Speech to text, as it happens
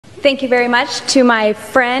Thank you very much to my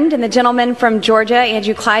friend and the gentleman from Georgia,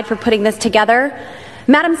 Andrew Clyde, for putting this together.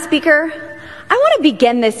 Madam Speaker, I want to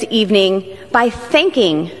begin this evening by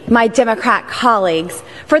thanking my Democrat colleagues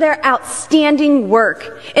for their outstanding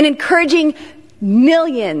work in encouraging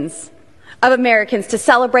millions of Americans to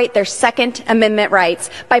celebrate their Second Amendment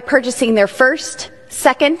rights by purchasing their first,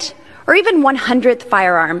 second, or even 100th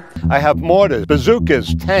firearm. I have mortars,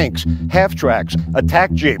 bazookas, tanks, half-tracks,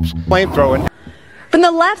 attack jeeps, flamethrower. From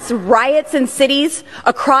the left's riots in cities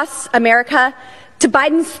across America to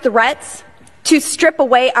Biden's threats to strip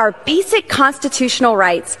away our basic constitutional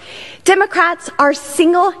rights, Democrats are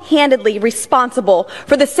single-handedly responsible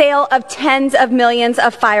for the sale of tens of millions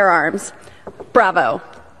of firearms. Bravo.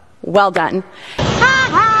 Well done.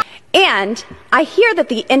 And I hear that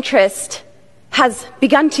the interest has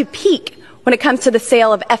begun to peak when it comes to the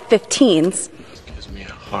sale of F-15s. This gives me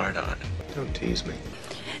a hard on. Don't tease me.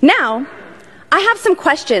 Now, I have some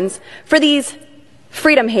questions for these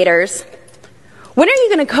freedom haters. When are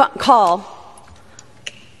you going to call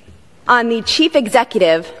on the chief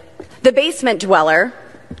executive, the basement dweller,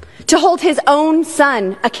 to hold his own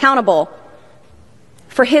son accountable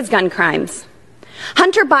for his gun crimes?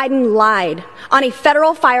 Hunter Biden lied on a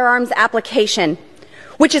federal firearms application,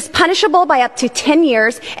 which is punishable by up to 10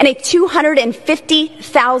 years and a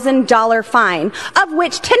 $250,000 fine, of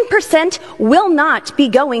which 10% will not be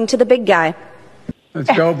going to the big guy.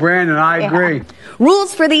 Let's go, Brandon. I agree.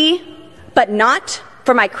 Rules for thee, but not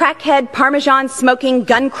for my crackhead Parmesan-smoking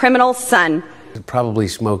gun criminal son. I'd probably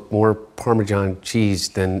smoke more Parmesan cheese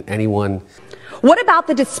than anyone. What about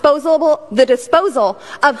the disposal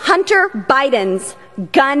of Hunter Biden's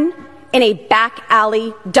gun in a back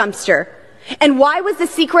alley dumpster? And why was the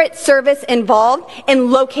Secret Service involved in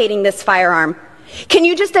locating this firearm? Can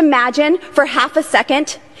you just imagine for half a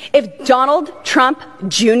second if Donald Trump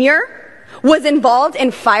Jr. was involved in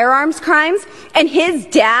firearms crimes and his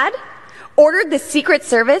dad ordered the Secret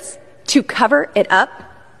Service to cover it up?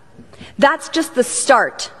 That's just the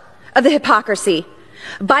start of the hypocrisy.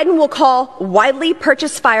 Biden will call widely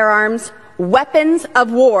purchased firearms weapons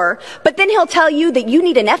of war, but then he'll tell you that you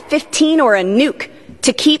need an F-15 or a nuke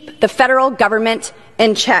to keep the federal government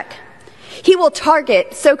in check. He will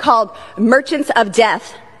target so-called merchants of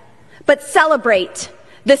death, but celebrate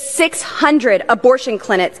the 600 abortion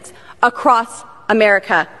clinics across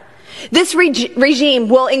America. This regime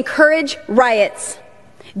will encourage riots,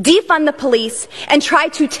 defund the police, and try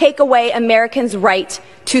to take away Americans' right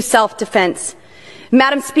to self-defense.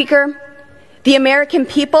 Madam Speaker, the American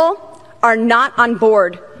people are not on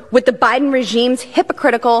board with the Biden regime's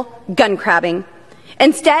hypocritical gun grabbing.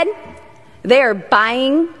 Instead, they are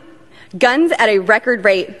buying guns at a record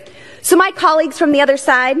rate. So my colleagues from the other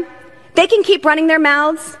side, they can keep running their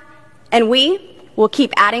mouths, and we will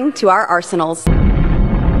keep adding to our arsenals.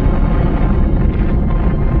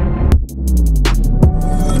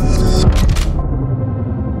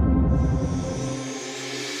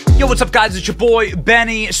 Yo, what's up, guys? It's your boy,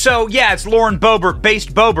 Benny. So, yeah, it's Lauren Boebert,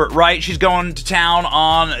 based Boebert, right? She's going to town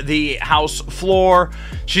on the House floor.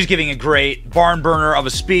 She's giving a great barn burner of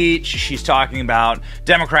a speech. She's talking about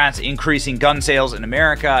Democrats increasing gun sales in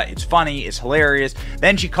America. It's funny. It's hilarious.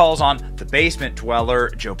 Then she calls on the basement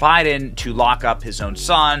dweller, Joe Biden, to lock up his own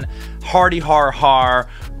son. Hardy har har.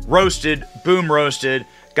 Roasted. Boom roasted.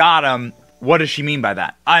 Got him. What does she mean by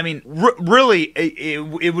that? I mean, really,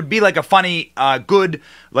 it would be like a funny, good,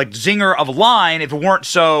 like, zinger of a line if it weren't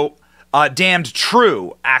so damned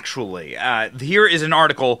true, actually. Here is an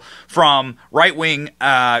article from right-wing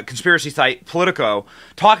conspiracy site Politico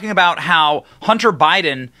talking about how Hunter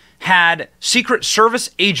Biden had Secret Service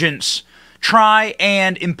agents try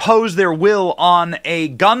and impose their will on a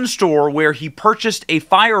gun store where he purchased a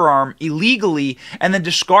firearm illegally and then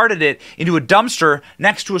discarded it into a dumpster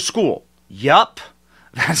next to a school. Yup.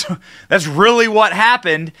 That's really what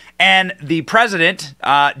happened. And the president,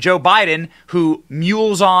 Joe Biden, who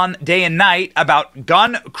mules on day and night about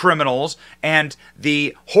gun criminals and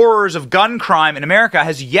the horrors of gun crime in America,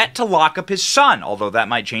 has yet to lock up his son, although that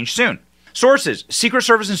might change soon. Sources: Secret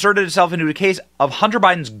Service inserted itself into a case of Hunter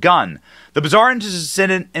Biden's gun. The bizarre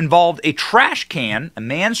incident involved a trash can, a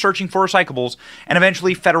man searching for recyclables, and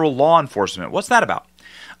eventually federal law enforcement. What's that about?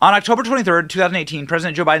 On October 23rd, 2018,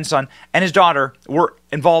 President Joe Biden's son and his daughter were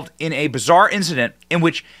involved in a bizarre incident in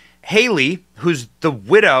which Haley, who's the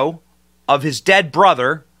widow of his dead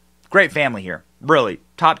brother, great family here, really,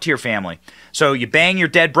 top-tier family. So you bang your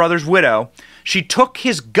dead brother's widow. She took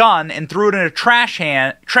his gun and threw it in a trash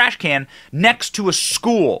can next to a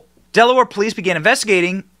school. Delaware police began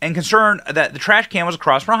investigating and concerned that the trash can was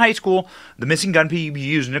across from a high school. The missing gun could be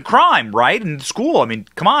used in a crime, right? In the school. I mean,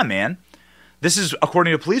 come on, man. This is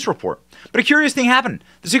according to a police report. But a curious thing happened.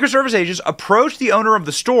 The Secret Service agents approached the owner of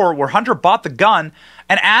the store where Hunter bought the gun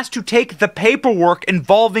and asked to take the paperwork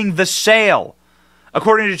involving the sale,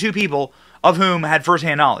 according to two people of whom had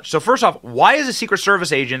firsthand knowledge. So first off, why is the Secret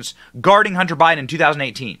Service agents guarding Hunter Biden in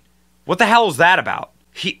 2018? What the hell is that about?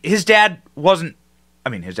 His dad wasn't,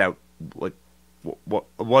 his dad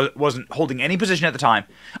wasn't holding any position at the time.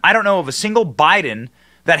 I don't know of a single Biden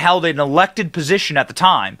that held an elected position at the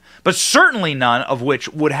time, but certainly none of which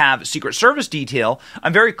would have Secret Service detail.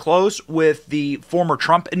 I'm very close with the former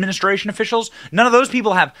Trump administration officials. None of those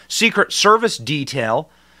people have Secret Service detail.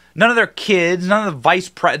 None of their kids, none of the vice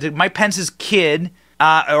president, Mike Pence's kid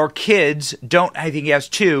or kids don't, I think he has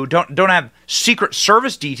two, don't have Secret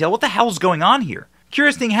Service detail. What the hell's going on here?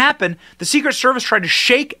 Curious thing happened. The Secret Service tried to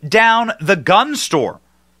shake down the gun store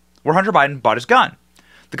where Hunter Biden bought his gun.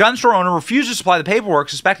 The gun store owner refused to supply the paperwork,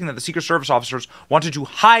 suspecting that the Secret Service officers wanted to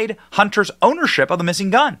hide Hunter's ownership of the missing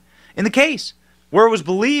gun in the case, where it was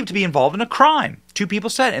believed to be involved in a crime. Two people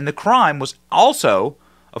said, and the crime was also,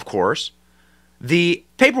 of course, the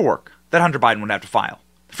paperwork that Hunter Biden would have to file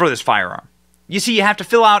for this firearm. You see, you have to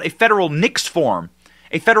fill out a federal NICS form,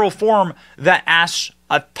 a federal form that asks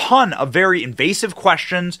a ton of very invasive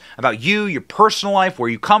questions about you, your personal life, where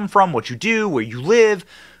you come from, what you do, where you live,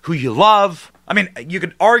 who you love. You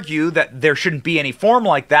could argue that there shouldn't be any form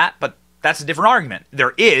like that, but that's a different argument.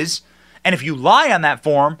 There is, and if you lie on that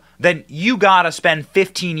form, then you gotta spend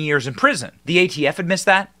 15 years in prison. The ATF admits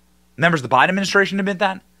that. Members of the Biden administration admit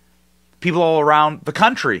that. People all around the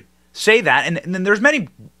country say that, and then there's many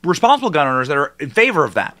responsible gun owners that are in favor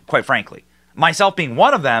of that, quite frankly. Myself being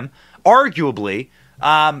one of them, arguably,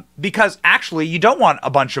 because actually you don't want a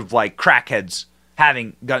bunch of crackheads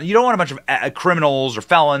having guns. You don't want a bunch of criminals or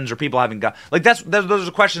felons or people having guns. Those are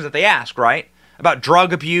the questions that they ask, right? About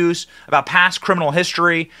drug abuse, about past criminal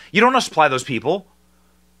history. You don't want to supply those people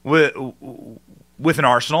with an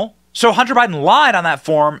arsenal. So Hunter Biden lied on that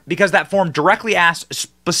form because that form directly asked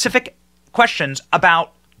specific questions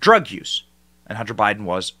about drug use. And Hunter Biden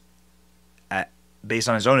was, based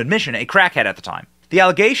on his own admission, a crackhead at the time. The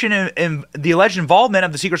allegation in the alleged involvement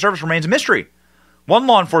of the Secret Service remains a mystery. One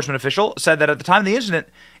law enforcement official said that at the time of the incident,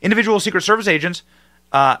 individual Secret Service agents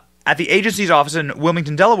at the agency's office in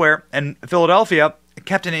Wilmington, Delaware, and Philadelphia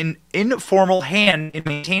kept an informal hand in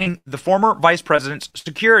maintaining the former vice president's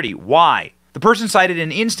security. Why? The person cited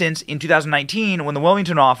an instance in 2019 when the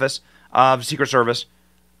Wilmington office of Secret Service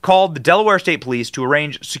called the Delaware State Police to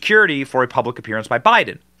arrange security for a public appearance by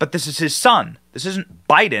Biden. But this is his son. This isn't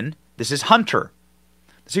Biden. This is Hunter.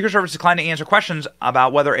 The Secret Service declined to answer questions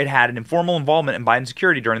about whether it had an informal involvement in Biden's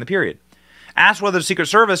security during the period. Asked whether the Secret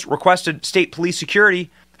Service requested state police security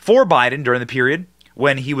for Biden during the period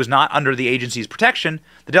when he was not under the agency's protection,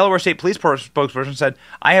 the Delaware State Police spokesperson said,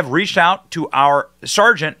 "I have reached out to our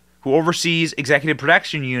sergeant who oversees Executive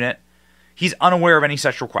Protection Unit. He's unaware of any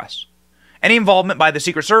such requests. Any involvement by the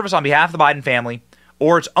Secret Service on behalf of the Biden family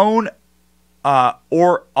or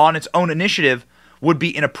on its own initiative would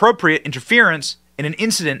be inappropriate interference in an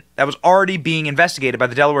incident that was already being investigated by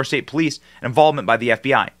the Delaware State Police and involvement by the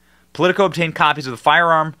FBI. Politico obtained copies of the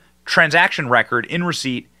firearm transaction record in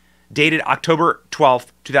receipt dated October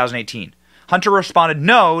 12th, 2018. Hunter responded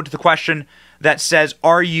no to the question that says,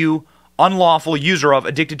 are you unlawful user of,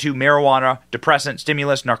 addicted to marijuana, depressant,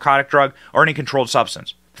 stimulus, narcotic drug, or any controlled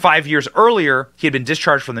substance. 5 years earlier, he had been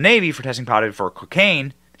discharged from the Navy for testing positive for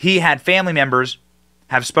cocaine. He had family members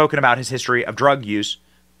have spoken about his history of drug use.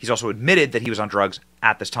 He's also admitted that he was on drugs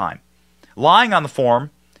at this time. Lying on the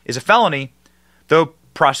form is a felony, though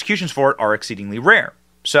prosecutions for it are exceedingly rare.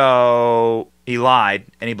 So he lied,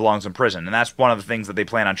 and he belongs in prison. And that's one of the things that they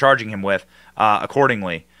plan on charging him with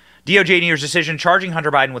accordingly. DOJ nears decision charging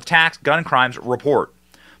Hunter Biden with tax, gun crimes report.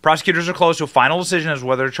 Prosecutors are close to a final decision as to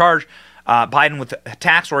whether to charge Biden with a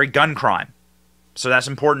tax or a gun crime. So that's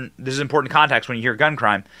important. This is important context when you hear gun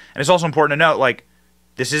crime. And it's also important to note,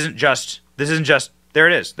 this isn't just, there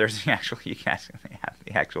it is. There's the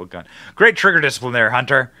actual gun. Great trigger discipline there,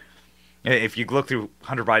 Hunter. If you look through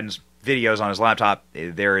Hunter Biden's videos on his laptop,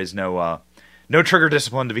 there is no trigger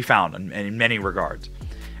discipline to be found in many regards.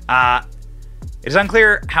 It is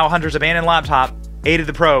unclear how Hunter's abandoned laptop aided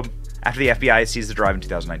the probe after the FBI seized the drive in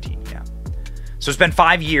 2019. Yeah. So it's been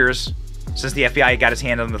 5 years since the FBI got his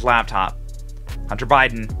hand on this laptop. Hunter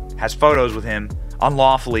Biden has photos with him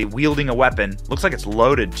unlawfully wielding a weapon. Looks like it's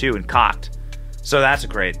loaded too and cocked. So that's a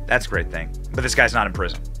great thing. But this guy's not in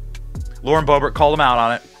prison. Lauren Boebert called him out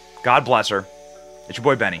on it. God bless her. It's your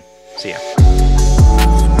boy Benny. See ya.